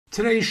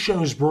Today's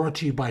show is brought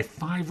to you by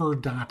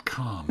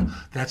Fiverr.com.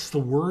 That's the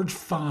word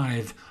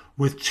five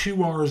with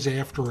two R's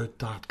after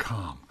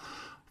it.com.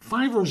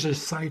 Fiverr is a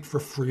site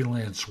for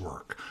freelance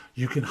work.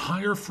 You can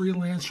hire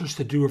freelancers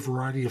to do a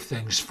variety of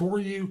things for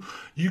you.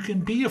 You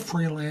can be a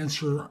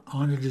freelancer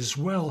on it as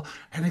well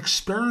and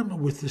experiment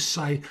with the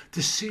site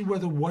to see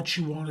whether what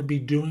you want to be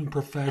doing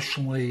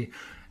professionally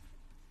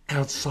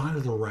outside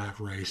of the rat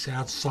race,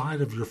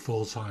 outside of your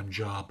full-time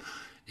job,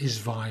 is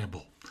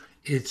viable.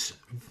 It's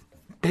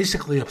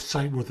basically a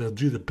site where they'll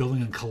do the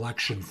billing and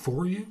collection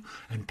for you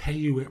and pay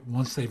you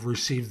once they've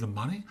received the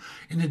money.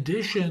 In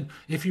addition,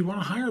 if you want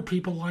to hire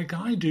people like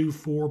I do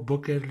for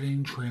book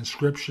editing,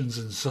 transcriptions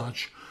and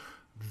such,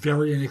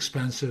 very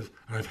inexpensive,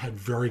 and I've had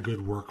very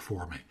good work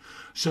for me.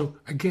 So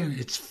again,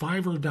 it's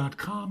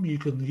Fiverr.com. You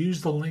can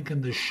use the link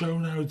in the show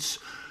notes.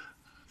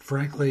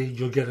 Frankly,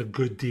 you'll get a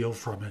good deal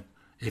from it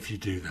if you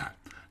do that.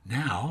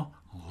 Now,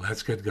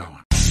 let's get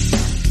going.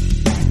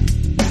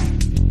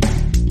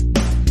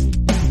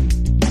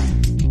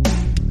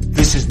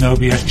 This is No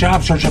BS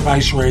Job Search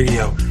Advice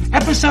Radio,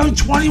 episode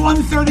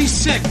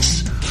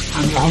 2136.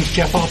 I'm your host,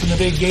 Jeff Altman, the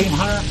Big Game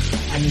Hunter,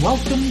 and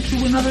welcome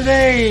to another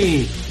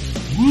day.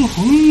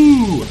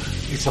 Woohoo!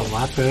 It's a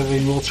lot better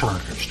than the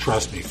alternatives,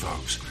 trust me,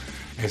 folks.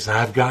 As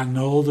I've gotten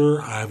older,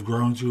 I've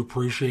grown to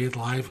appreciate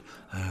life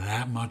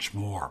that much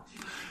more.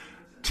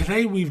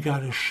 Today we've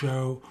got a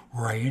show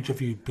where I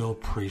interviewed Bill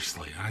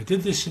Priestley. I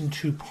did this in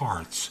two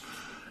parts,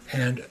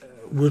 and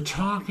we're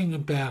talking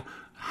about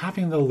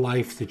having the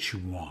life that you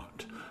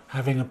want,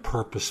 having a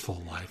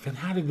purposeful life, and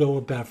how to go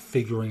about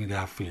figuring it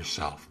out for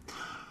yourself.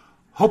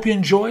 Hope you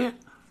enjoy it.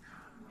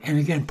 And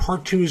again,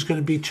 part two is going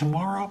to be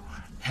tomorrow,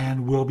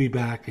 and we'll be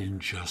back in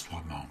just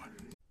one moment.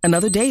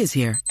 Another day is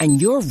here, and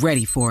you're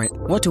ready for it.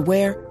 What to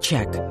wear?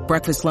 Check.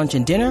 Breakfast, lunch,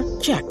 and dinner?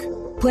 Check.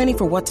 Planning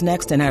for what's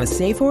next and how to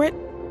save for it?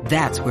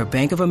 That's where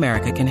Bank of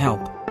America can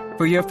help.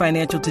 For your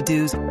financial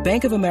to-dos,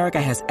 Bank of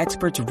America has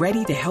experts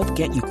ready to help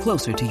get you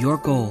closer to your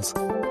goals.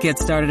 Get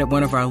started at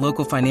one of our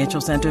local financial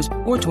centers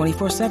or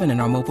 24/7 in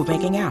our mobile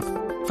banking app.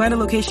 Find a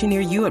location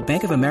near you at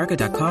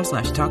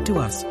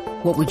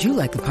bankofamerica.com/talktous. What would you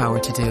like the power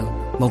to do?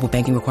 Mobile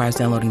banking requires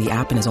downloading the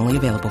app and is only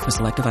available for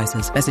select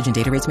devices. Message and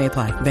data rates may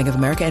apply. Bank of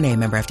America N.A.,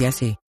 member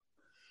FDIC.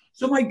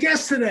 So my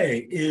guest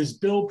today is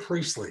Bill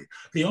Priestley,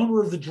 the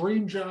owner of the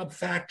Dream Job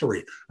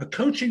Factory, a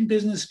coaching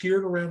business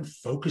geared around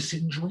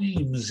focusing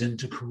dreams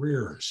into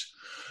careers.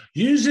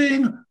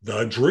 Using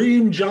the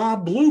Dream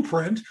Job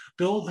Blueprint,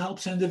 Bill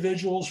helps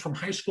individuals from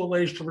high school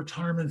age to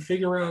retirement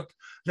figure out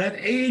that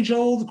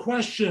age-old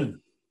question: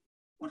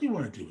 what do you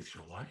want to do with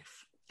your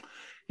life?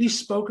 He's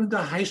spoken to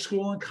high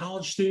school and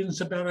college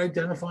students about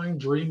identifying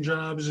dream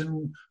jobs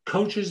and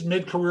coaches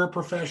mid-career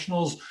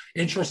professionals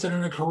interested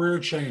in a career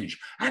change.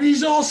 And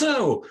he's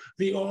also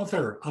the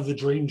author of the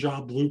Dream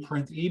Job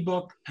Blueprint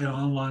ebook and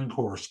online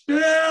course.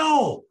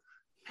 Bill,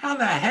 how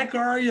the heck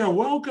are you?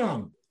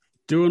 Welcome.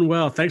 Doing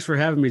well. Thanks for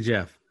having me,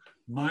 Jeff.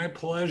 My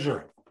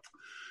pleasure.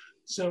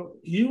 So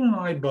you and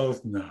I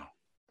both know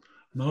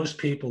most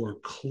people are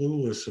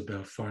clueless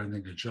about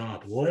finding a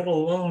job, let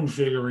alone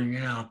figuring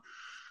out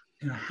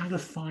how to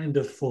find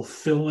a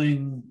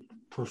fulfilling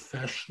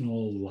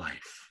professional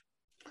life.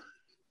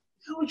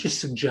 I would just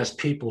suggest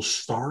people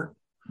start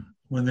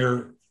when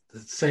they're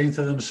saying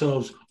to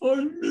themselves,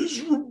 I'm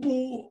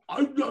miserable.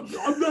 I'm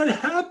not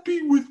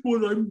happy with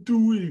what I'm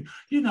doing.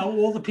 You know,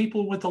 all the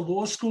people who went to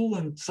law school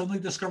and suddenly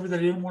discovered they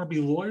didn't want to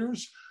be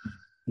lawyers.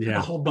 Yeah.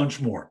 A whole bunch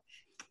more.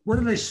 Where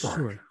do they start?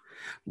 Sure.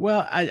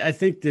 Well, I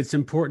think it's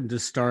important to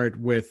start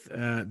with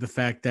the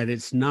fact that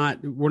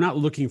we're not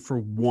looking for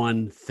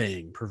one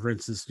thing. For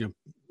instance,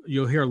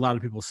 you'll hear a lot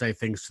of people say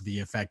things to the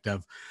effect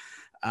of,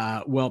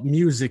 well,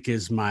 music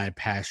is my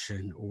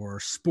passion,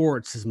 or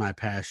sports is my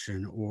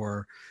passion,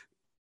 or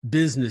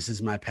business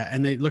is my passion.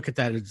 And they look at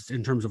that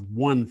in terms of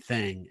one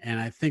thing. And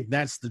I think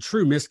that's the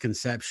true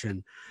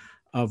misconception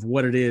of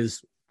what it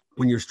is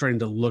when you're starting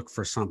to look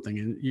for something.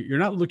 And you're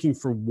not looking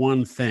for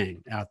one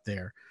thing out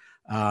there.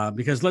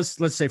 Because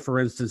let's say, for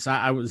instance,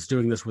 I was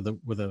doing this with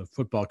a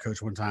football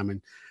coach one time,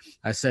 and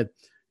I said,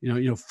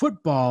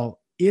 football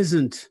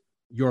isn't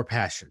your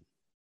passion,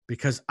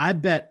 because I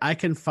bet I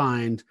can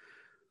find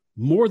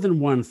more than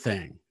one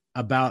thing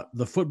about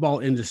the football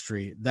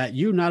industry that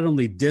you not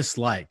only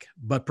dislike,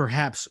 but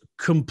perhaps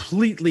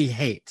completely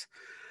hate,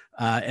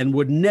 and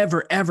would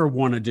never, ever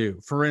want to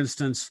do. For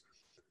instance,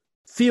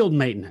 field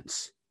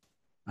maintenance.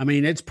 I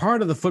mean, it's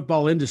part of the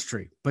football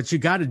industry, but you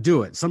got to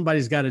do it.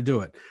 Somebody's got to do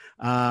it.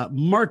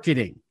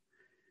 Marketing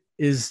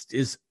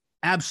is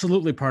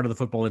absolutely part of the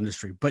football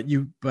industry, but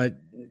you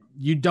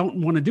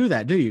don't want to do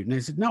that, do you? And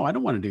they said, no, I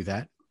don't want to do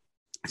that.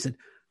 I said,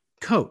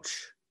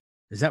 coach,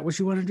 is that what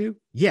you want to do?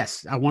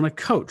 Yes, I want to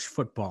coach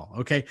football.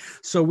 Okay.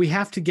 So we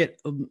have to get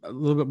a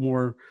little bit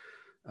more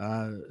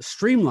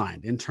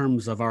streamlined in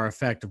terms of our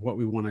effect of what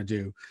we want to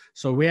do.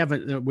 So we have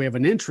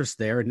an interest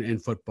there in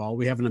football.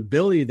 We have an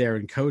ability there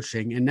in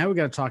coaching. And now we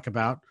got to talk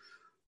about,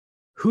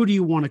 who do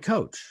you want to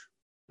coach?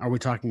 Are we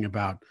talking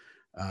about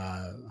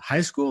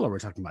high school? Are we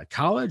talking about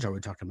college? Are we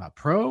talking about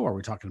pro? Are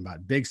we talking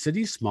about big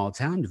cities, small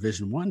town,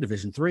 Division I,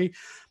 Division III?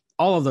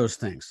 all of those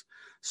things.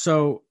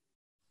 So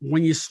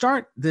when you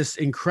start this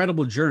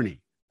incredible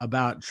journey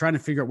about trying to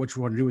figure out what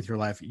you want to do with your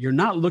life, you're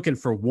not looking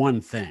for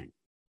one thing.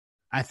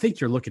 I think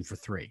you're looking for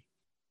three.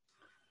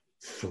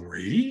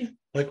 Three?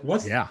 Like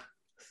what? Yeah.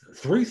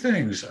 Three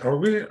things.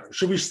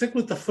 Should we stick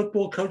with the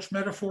football coach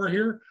metaphor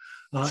here?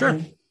 Sure.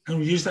 And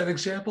we use that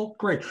example?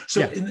 Great.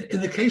 So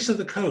in the case of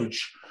the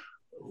coach,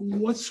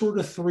 what sort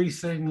of three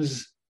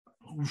things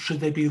should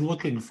they be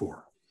looking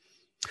for?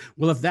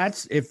 Well, if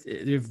that's if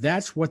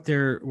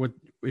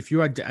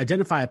you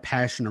identify a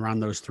passion around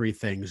those three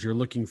things, you're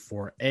looking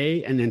for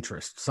an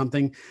interest,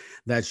 something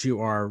that you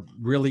are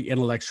really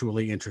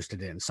intellectually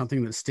interested in,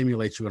 something that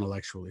stimulates you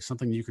intellectually,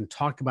 something you can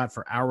talk about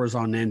for hours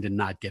on end and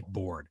not get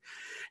bored.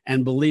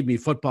 And believe me,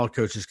 football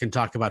coaches can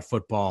talk about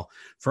football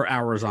for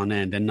hours on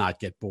end and not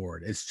get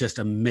bored. It's just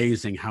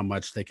amazing how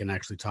much they can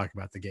actually talk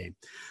about the game.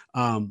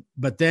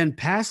 But then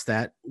past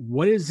that,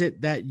 what is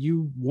it that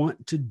you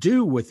want to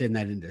do within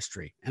that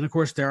industry? And of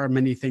course, there are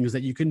many things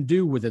that you can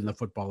do within the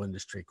football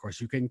industry. Of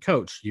course, you can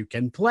coach, you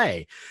can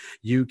play,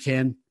 you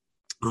can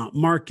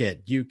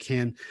market, you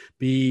can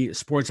be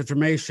sports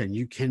information,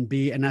 you can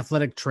be an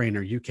athletic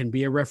trainer, you can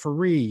be a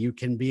referee, you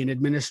can be in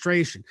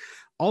administration.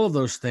 All of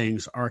those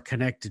things are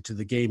connected to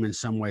the game in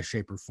some way,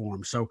 shape, or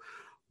form. So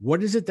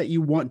what is it that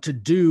you want to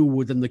do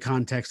within the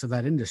context of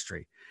that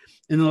industry?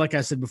 And then, like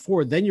I said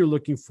before, then you're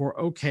looking for,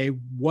 okay,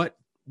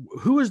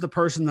 who is the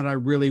person that I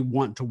really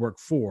want to work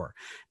for?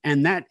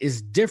 And that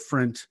is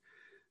different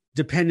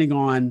depending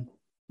on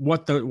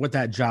what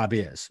that job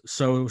is.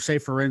 So say,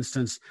 for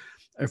instance,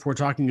 if we're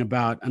talking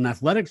about an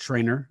athletic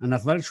trainer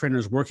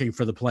is working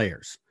for the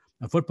players.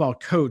 A football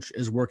coach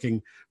is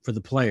working for the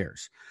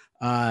players.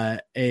 An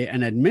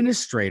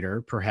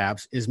administrator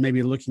perhaps is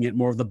maybe looking at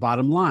more of the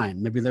bottom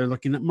line. Maybe they're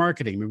looking at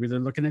marketing. Maybe they're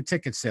looking at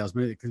ticket sales.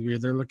 Maybe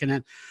they're looking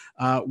at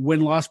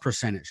win-loss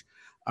percentage.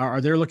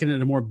 Or they're looking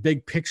at a more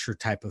big picture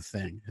type of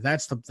thing.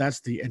 That's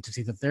the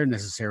entity that they're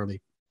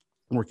necessarily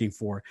working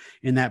for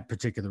in that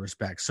particular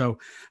respect. So,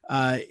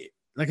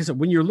 like I said,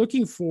 when you're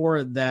looking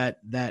for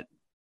the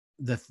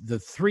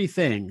three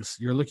things,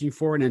 you're looking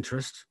for an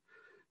interest.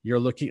 You're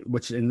looking,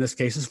 which in this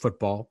case is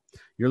football.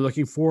 You're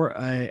looking for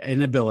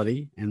an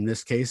ability, in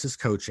this case is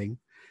coaching,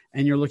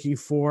 and you're looking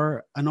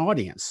for an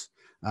audience.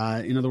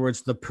 In other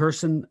words, the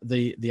person,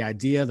 the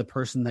idea, the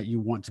person that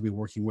you want to be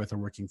working with or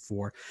working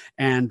for.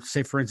 And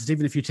say, for instance,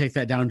 even if you take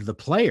that down to the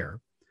player,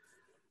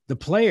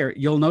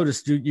 you'll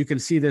notice, you can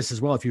see this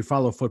as well if you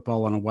follow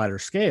football on a wider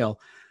scale.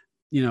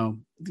 You know,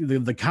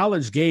 the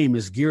college game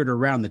is geared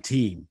around the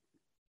team.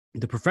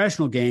 The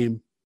professional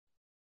game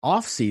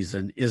off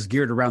season is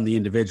geared around the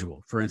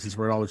individual. For instance,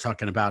 we're always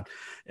talking about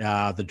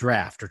the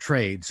draft or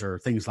trades or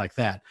things like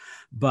that.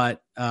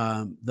 But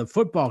the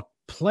football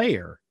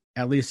player,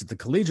 at least at the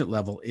collegiate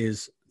level,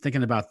 is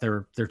thinking about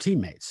their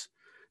teammates.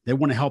 They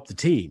want to help the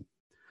team.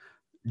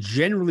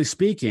 Generally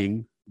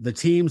speaking, the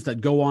teams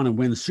that go on and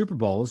win Super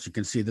Bowls, you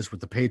can see this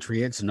with the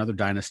Patriots and other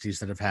dynasties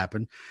that have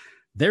happened,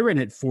 they're in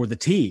it for the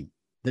team.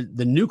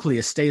 The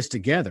nucleus stays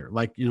together.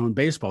 Like, you know, in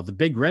baseball, the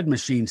Big Red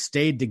Machine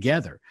stayed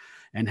together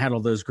and had all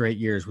those great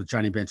years with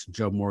Johnny Bench and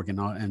Joe Morgan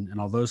and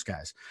all those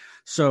guys.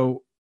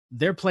 So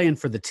they're playing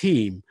for the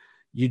team.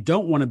 You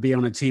don't want to be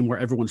on a team where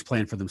everyone's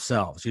playing for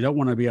themselves. You don't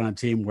want to be on a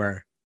team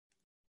where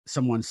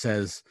someone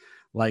says,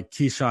 like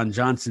Keyshawn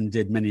Johnson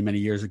did many, many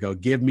years ago,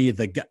 give me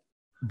the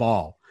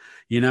ball,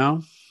 you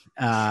know,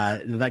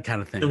 that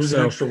kind of thing. There was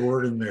an extra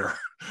word in there.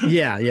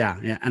 Yeah.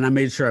 And I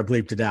made sure I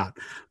bleeped it out.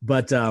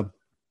 But,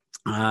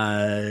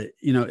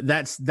 you know,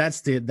 that's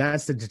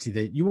the entity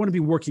that you want to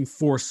be working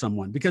for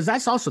someone, because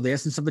that's also the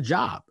essence of a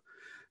job.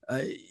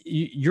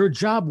 Your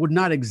job would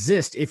not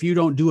exist if you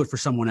don't do it for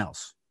someone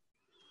else,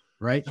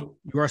 right?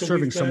 You are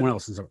serving someone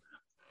else.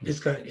 It's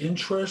got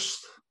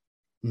interest.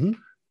 Mm-hmm.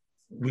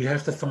 We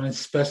have to find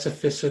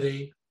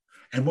specificity.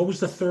 And what was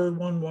the third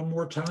one? One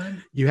more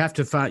time. You have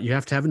to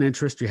have an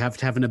interest. You have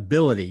to have an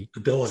ability.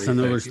 So in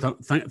other words,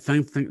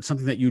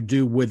 something that you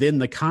do within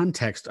the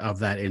context of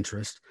that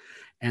interest.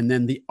 And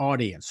then the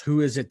audience.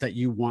 Who is it that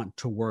you want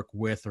to work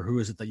with, or who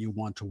is it that you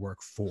want to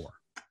work for?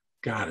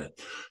 Got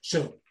it.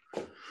 So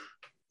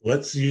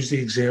let's use the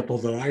example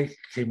that I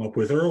came up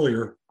with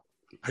earlier.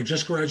 I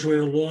just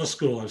graduated law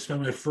school. I've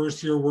spent my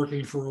first year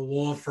working for a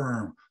law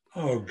firm.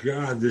 Oh,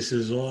 God, this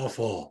is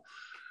awful.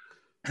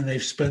 And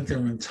they've spent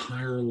their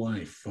entire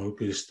life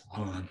focused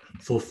on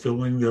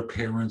fulfilling their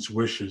parents'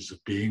 wishes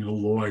of being a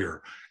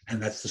lawyer.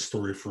 And that's the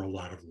story for a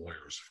lot of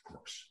lawyers, of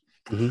course.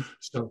 Mm-hmm.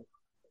 So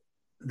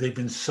they've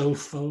been so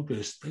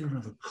focused, they don't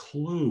have a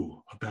clue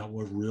about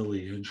what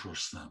really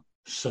interests them.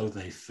 So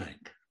they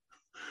think.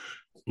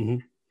 Mm-hmm.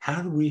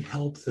 How do we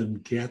help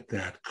them get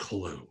that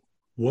clue?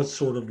 What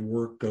sort of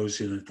work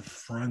goes in at the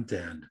front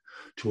end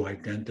to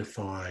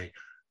identify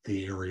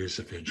the areas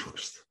of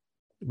interest?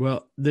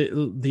 Well,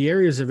 the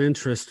areas of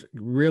interest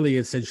really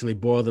essentially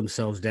boil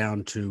themselves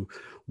down to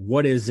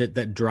what is it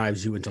that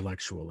drives you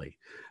intellectually.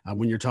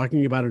 When you're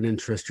talking about an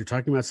interest, you're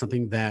talking about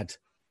something that,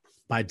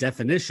 by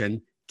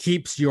definition,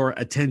 keeps your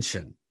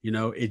attention.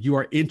 You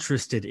are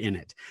interested in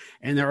it.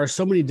 And there are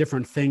so many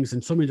different things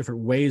and so many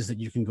different ways that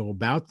you can go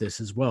about this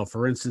as well.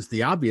 For instance,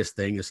 the obvious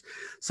thing is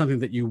something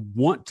that you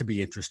want to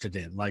be interested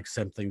in, like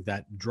something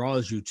that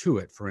draws you to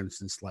it. For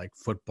instance, like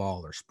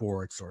football or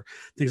sports or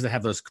things that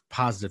have those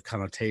positive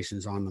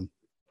connotations on them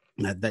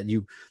that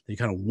you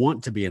kind of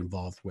want to be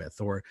involved with,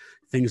 or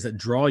things that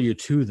draw you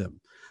to them.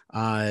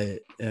 At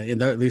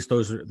least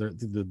those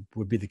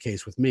would be the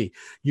case with me.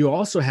 You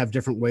also have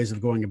different ways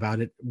of going about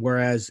it,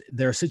 whereas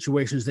there are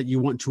situations that you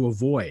want to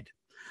avoid.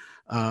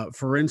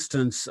 For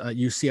instance,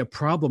 you see a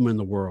problem in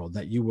the world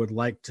that you would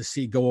like to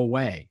see go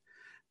away.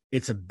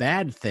 It's a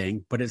bad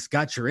thing, but it's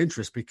got your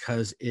interest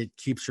because it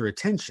keeps your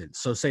attention.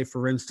 So say,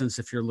 for instance,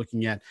 if you're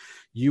looking at,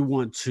 you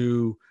want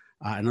to,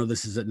 I know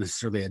this isn't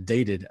necessarily a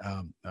dated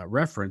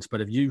reference,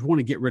 but if you want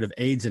to get rid of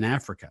AIDS in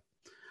Africa,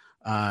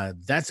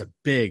 that's a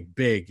big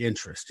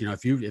interest.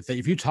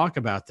 If you talk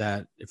about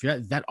that,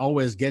 that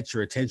always gets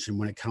your attention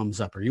when it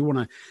comes up, or you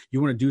want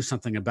to do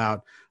something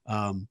about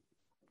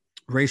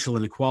racial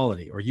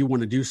inequality, or you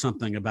want to do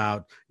something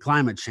about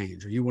climate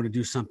change, or you want to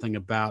do something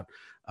about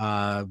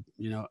a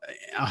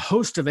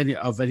host of any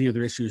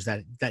other issues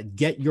that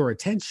get your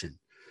attention.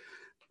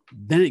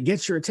 Then it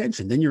gets your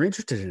attention. Then you're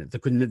interested in it.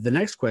 The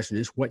next question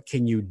is, what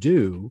can you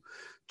do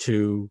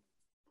to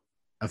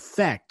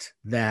affect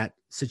that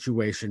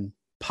situation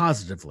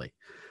positively?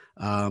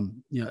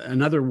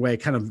 Another way,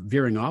 kind of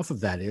veering off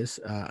of that, is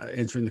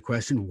answering the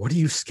question, what are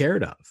you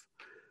scared of?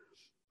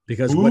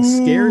 Because what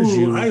scares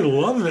you, I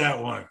love that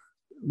one.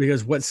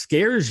 Because what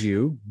scares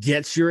you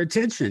gets your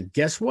attention.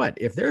 Guess what?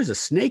 If there's a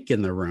snake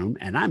in the room,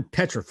 and I'm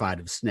petrified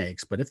of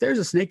snakes, but if there's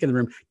a snake in the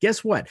room,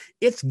 guess what?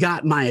 It's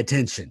got my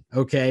attention.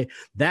 Okay.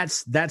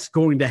 That's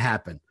going to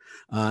happen.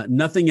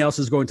 Nothing else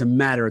is going to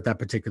matter at that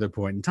particular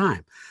point in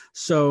time.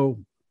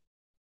 So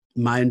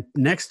my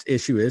next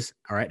issue is,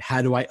 all right,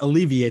 how do I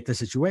alleviate the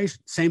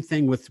situation? Same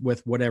thing with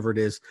whatever it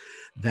is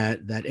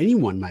that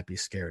anyone might be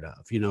scared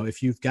of.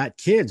 If you've got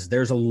kids,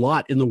 there's a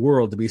lot in the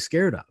world to be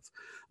scared of.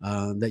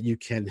 That you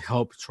can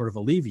help sort of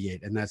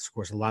alleviate. And that's, of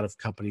course, a lot of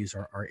companies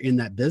are in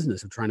that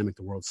business of trying to make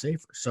the world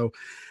safer. So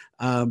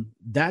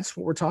that's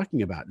what we're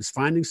talking about, is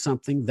finding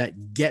something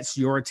that gets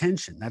your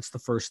attention. That's the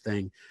first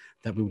thing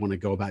that we want to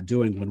go about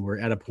doing when we're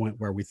at a point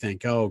where we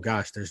think, oh,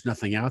 gosh, there's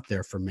nothing out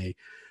there for me.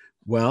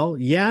 Well,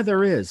 yeah,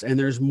 there is. And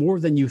there's more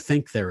than you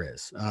think there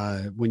is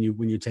when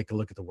you take a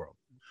look at the world.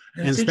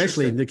 And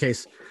especially in the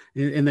case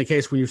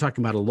when you're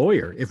talking about a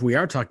lawyer, if we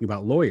are talking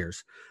about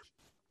lawyers,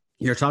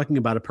 you're talking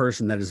about a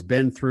person that has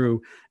been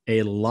through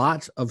a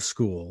lot of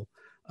school,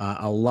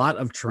 a lot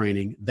of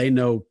training. They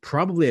know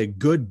probably a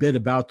good bit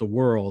about the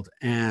world.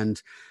 And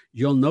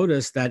you'll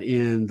notice that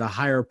in the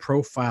higher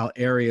profile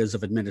areas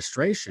of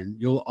administration,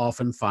 you'll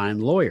often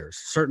find lawyers,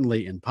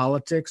 certainly in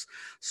politics,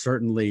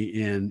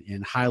 certainly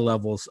in high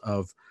levels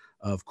of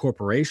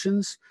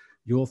corporations.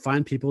 You will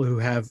find people who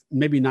have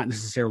maybe not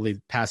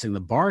necessarily passing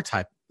the bar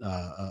type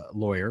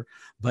lawyer,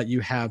 but you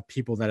have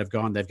people that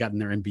they've gotten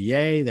their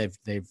MBA,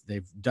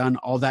 they've done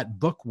all that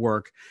book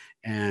work,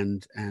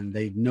 and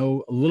they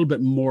know a little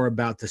bit more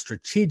about the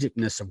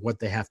strategicness of what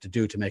they have to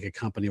do to make a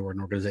company or an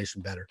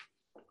organization better.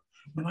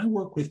 When I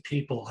work with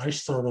people, I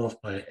start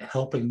off by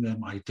helping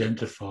them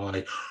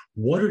identify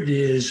what it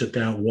is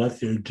about what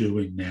they're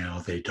doing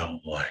now they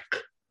don't like.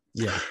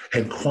 Yeah.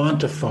 And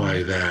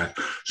quantify that,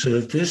 so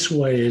that this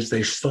way, as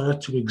they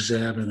start to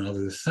examine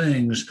other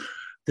things,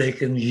 they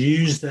can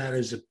use that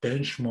as a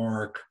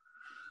benchmark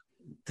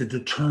to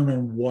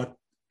determine what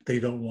they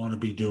don't want to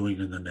be doing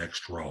in the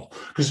next role.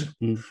 Because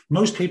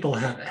most people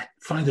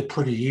find it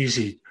pretty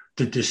easy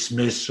to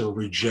dismiss or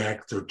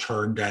reject or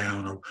turn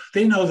down, or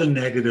they know the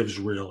negatives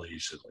real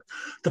easily.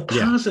 The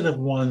positive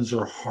ones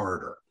are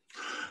harder.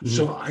 Mm-hmm.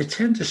 So I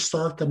tend to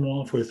start them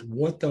off with,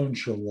 what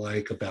don't you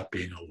like about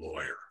being a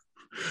lawyer?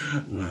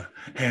 Mm-hmm.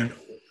 And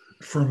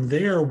from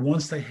there,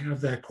 once they have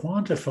that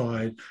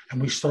quantified,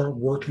 and we start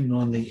working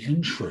on the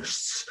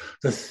interests,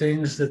 the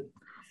things that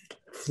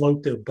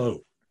float their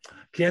boat,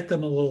 get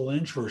them a little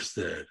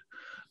interested,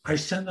 I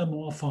send them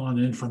off on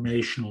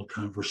informational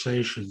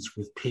conversations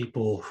with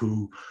people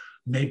who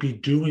may be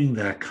doing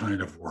that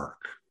kind of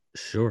work.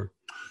 Sure.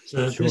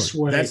 So this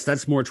way,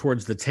 that's more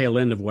towards the tail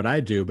end of what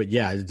I do. But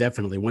yeah,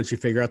 definitely. Once you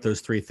figure out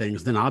those three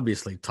things, then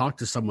obviously talk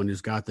to someone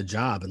who's got the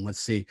job, and let's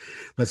see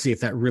if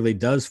that really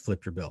does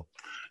flip your bill.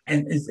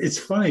 And it's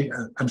funny.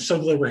 I'm so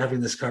glad we're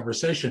having this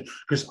conversation,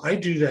 because I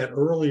do that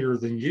earlier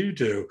than you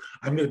do.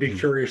 I'm going to be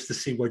curious to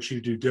see what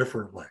you do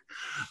differently.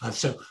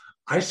 So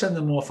I send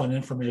them off on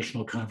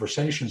informational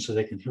conversations so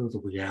they can hear the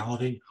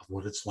reality of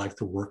what it's like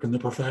to work in the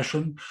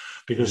profession,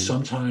 because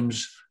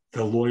sometimes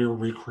the lawyer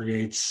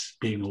recreates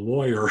being a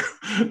lawyer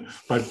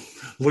by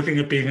looking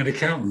at being an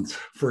accountant,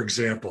 for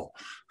example.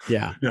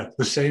 Yeah.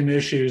 The same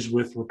issues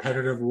with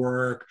repetitive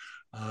work,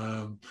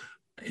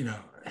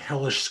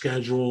 hellish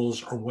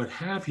schedules or what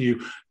have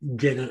you,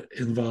 get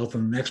involved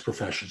in the next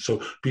profession.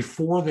 So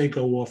before they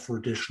go off for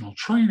additional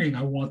training,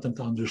 I want them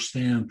to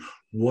understand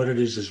what it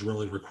is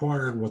really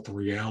required, what the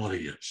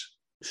reality is.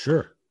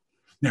 Sure.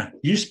 Now,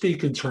 you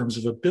speak in terms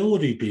of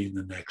ability being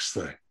the next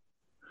thing.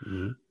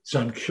 Mm-hmm. So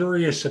I'm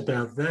curious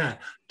about that.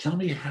 Tell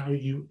me how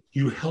you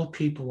help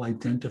people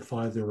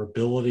identify their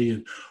ability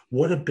and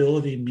what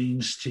ability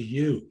means to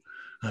you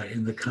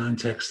in the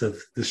context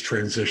of this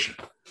transition.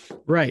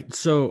 Right.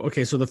 So,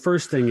 okay. So the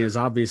first thing is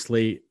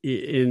obviously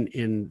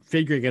in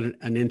figuring out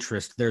an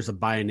interest, there's a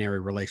binary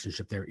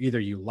relationship there. Either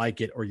you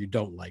like it or you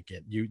don't like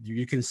it.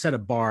 You can set a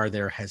bar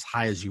there as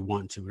high as you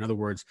want to. In other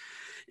words,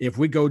 if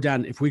we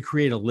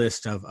create a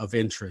list of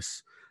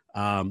interests,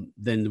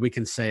 then we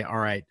can say, all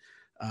right,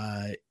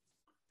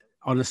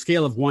 on a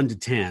scale of 1 to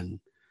 10,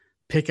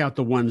 pick out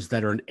the ones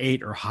that are an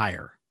 8 or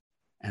higher.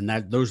 And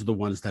those are the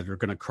ones that are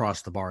going to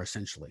cross the bar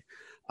essentially.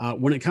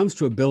 When it comes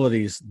to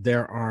abilities,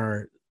 there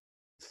are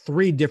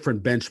 3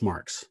 different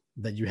benchmarks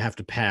that you have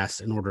to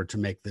pass in order to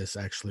make this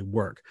actually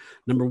work.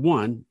 Number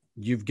 1,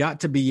 you've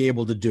got to be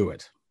able to do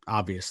it.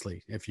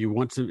 Obviously, if you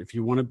want to,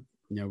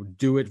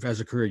 do it as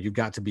a career, you've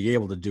got to be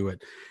able to do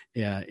it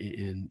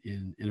in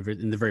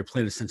the very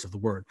plainest sense of the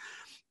word.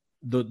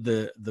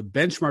 The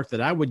benchmark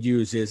that I would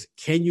use is,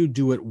 can you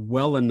do it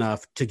well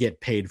enough to get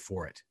paid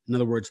for it? In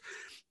other words,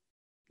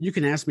 you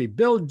can ask me,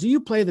 Bill, do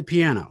you play the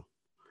piano?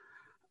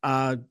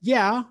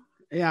 Yeah,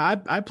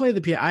 I play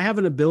the piano. I have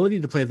an ability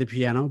to play the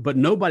piano, but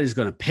nobody's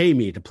going to pay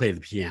me to play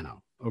the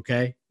piano.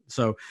 Okay.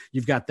 So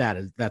you've got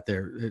that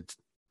there. It's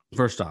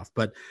first off,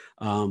 but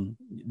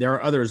there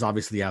are others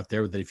obviously out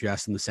there that if you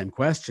ask them the same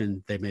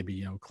question, they may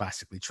be,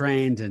 classically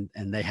trained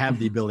and they have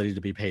the ability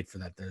to be paid for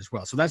that there as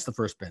well. So that's the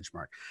first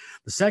benchmark.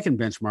 The second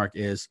benchmark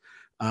is,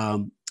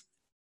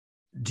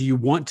 do you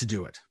want to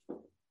do it?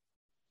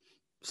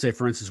 Say,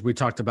 for instance, we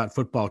talked about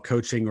football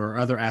coaching or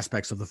other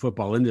aspects of the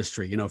football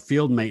industry.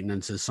 Field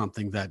maintenance is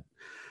something that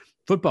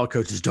football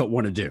coaches don't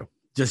want to do.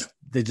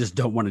 They just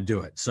don't want to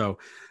do it. So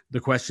the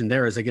question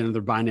there is, again,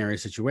 another binary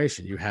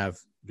situation. You have,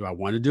 do I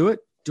want to do it?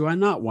 Do I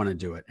not want to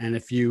do it? And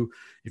if you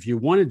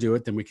want to do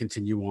it, then we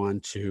continue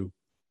on to,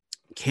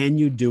 can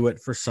you do it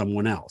for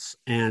someone else?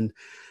 And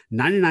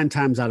 99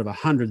 times out of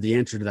 100, the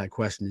answer to that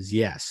question is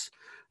yes.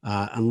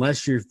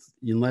 Unless you're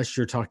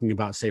talking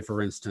about, say,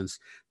 for instance,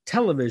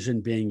 television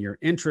being your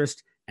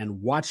interest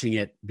and watching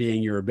it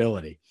being your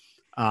ability.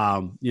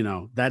 That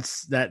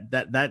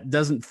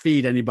doesn't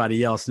feed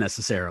anybody else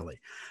necessarily.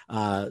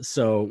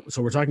 So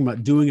we're talking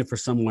about doing it for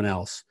someone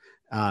else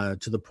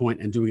to the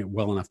point and doing it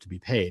well enough to be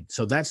paid.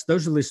 So those are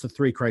at least the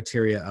 3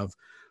 criteria of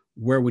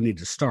where we need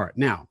to start.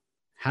 Now,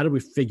 how do we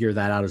figure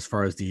that out as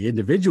far as the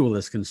individual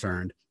is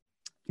concerned?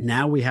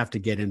 Now we have to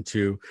get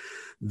into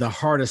the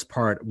hardest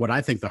part, what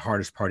I think the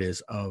hardest part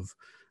is of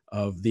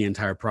the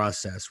entire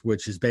process,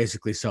 which is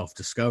basically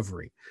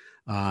self-discovery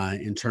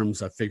in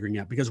terms of figuring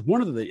out, because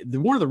one of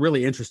the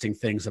really interesting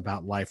things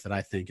about life that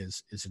I think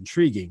is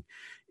intriguing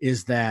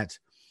is that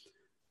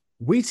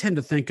we tend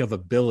to think of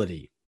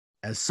ability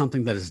as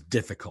something that is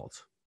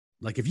difficult.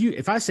 Like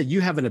if I said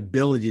you have an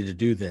ability to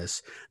do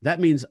this, that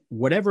means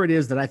whatever it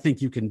is that I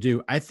think you can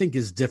do, I think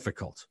is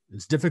difficult.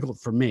 It's difficult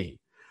for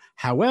me.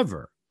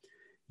 However,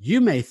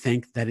 you may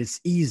think that it's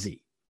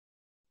easy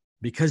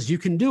because you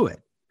can do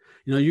it.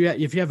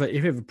 If you have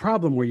a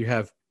problem where you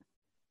have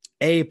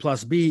A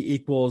plus B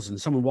equals,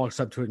 and someone walks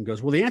up to it and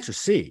goes, well, the answer is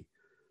C,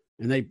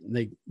 and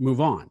they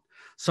move on.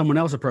 Someone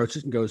else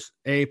approaches and goes,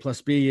 A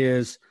plus B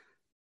is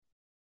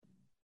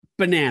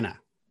banana.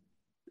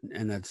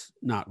 And that's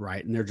not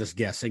right. And they're just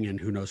guessing and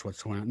who knows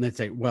what's going on. And they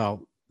say,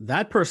 well,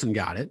 that person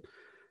got it,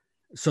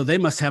 so they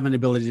must have an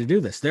ability to do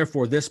this.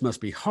 Therefore, this must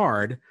be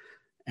hard.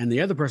 And the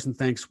other person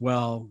thinks,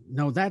 well,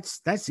 no,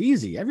 that's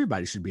easy.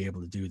 Everybody should be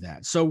able to do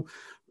that. So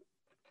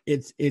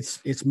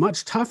it's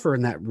much tougher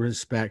in that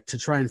respect to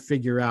try and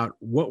figure out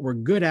what we're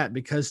good at,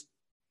 because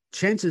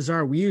chances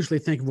are we usually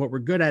think of what we're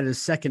good at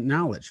as second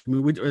knowledge. I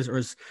mean, or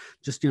as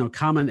just,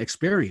 common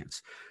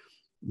experience.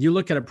 You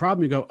look at a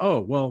problem, you go, oh,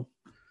 well,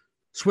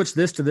 switch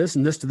this to this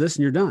and this to this,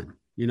 and you're done,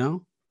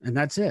 and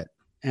that's it.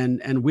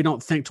 And we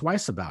don't think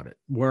twice about it.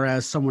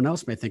 Whereas someone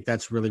else may think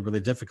that's really, really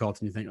difficult.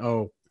 And you think,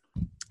 oh,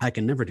 I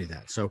can never do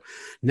that. So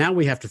now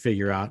we have to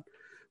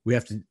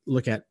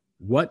look at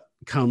what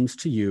comes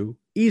to you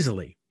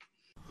easily.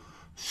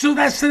 So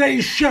that's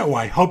today's show.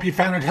 I hope you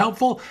found it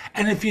helpful.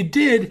 And if you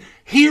did,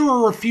 here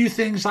are a few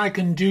things I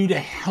can do to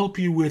help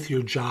you with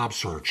your job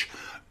search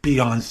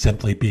beyond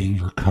simply being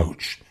your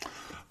coach.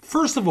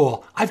 First of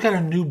all, I've got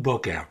a new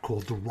book out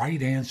called The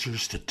Right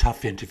Answers to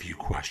Tough Interview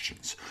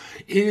Questions.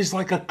 It is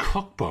like a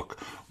cookbook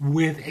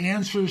with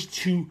answers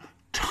to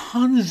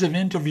tons of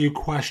interview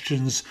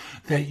questions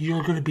that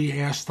you're going to be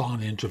asked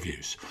on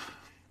interviews.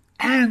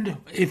 And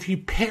if you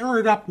pair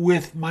it up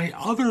with my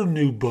other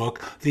new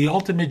book, The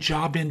Ultimate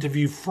Job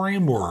Interview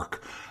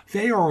Framework,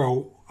 they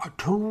are a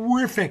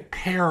terrific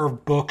pair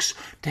of books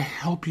to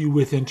help you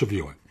with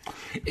interviewing.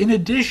 In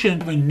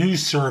addition, I have a new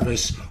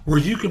service where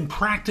you can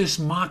practice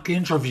mock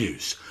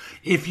interviews.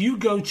 If you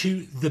go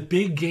to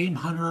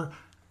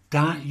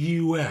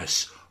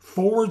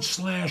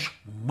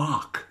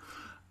thebiggameHunter.us/mock,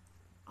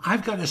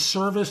 I've got a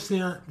service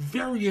there,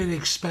 very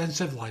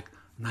inexpensive, like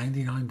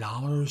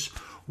 $99,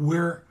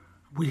 where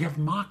we have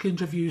mock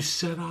interviews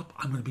set up.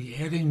 I'm going to be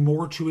adding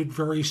more to it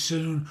very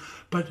soon,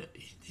 but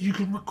you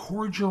can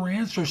record your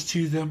answers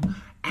to them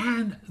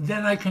and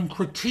then I can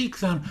critique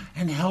them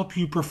and help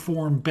you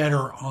perform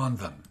better on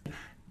them.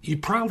 You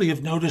probably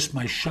have noticed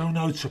my show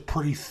notes are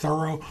pretty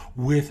thorough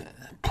with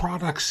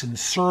products and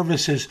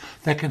services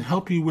that can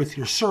help you with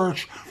your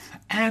search.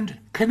 And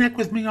connect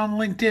with me on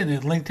LinkedIn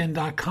at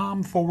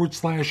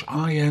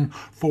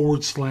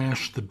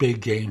linkedin.com/IN/The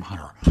Big Game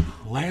Hunter.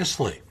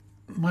 Lastly,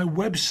 my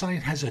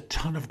website has a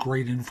ton of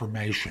great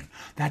information.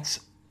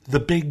 That's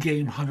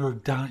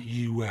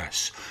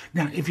thebiggamehunter.us.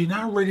 Now, if you're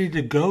not ready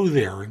to go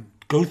there and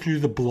go through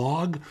the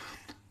blog,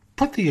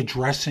 put the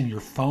address in your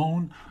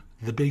phone,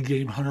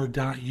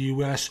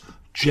 thebiggamehunter.us,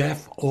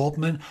 Jeff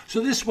Altman.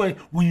 So this way,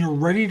 when you're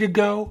ready to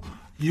go,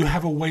 you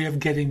have a way of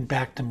getting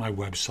back to my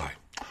website.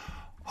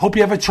 Hope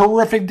you have a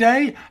terrific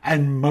day,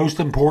 and most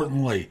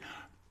importantly,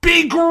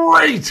 be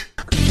great!